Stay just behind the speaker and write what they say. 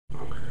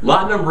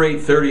Lot number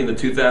 830 in the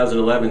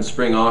 2011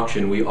 spring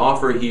auction, we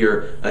offer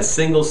here a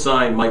single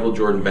signed Michael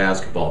Jordan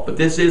basketball. But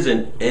this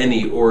isn't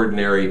any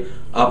ordinary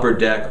upper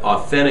deck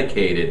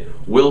authenticated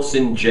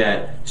Wilson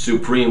Jet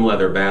Supreme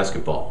leather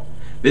basketball.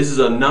 This is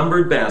a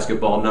numbered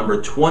basketball,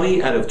 number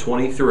 20 out of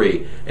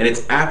 23, and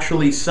it's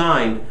actually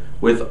signed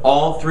with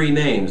all three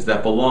names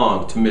that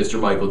belong to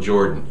Mr. Michael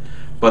Jordan.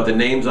 But the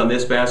names on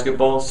this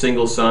basketball,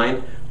 single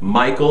signed,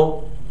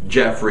 Michael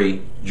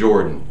Jeffrey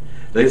Jordan.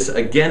 This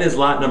again is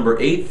lot number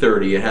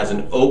 830. It has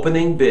an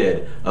opening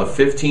bid of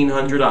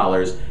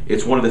 $1,500.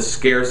 It's one of the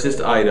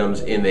scarcest items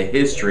in the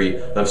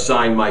history of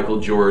signed Michael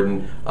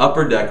Jordan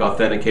upper deck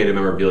authenticated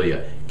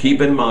memorabilia.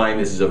 Keep in mind,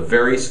 this is a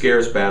very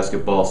scarce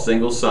basketball,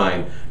 single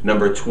sign,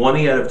 number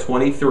 20 out of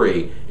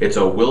 23. It's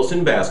a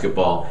Wilson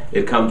basketball.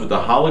 It comes with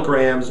the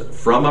holograms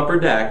from upper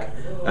deck.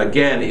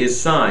 Again,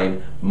 is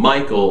signed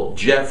Michael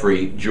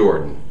Jeffrey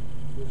Jordan.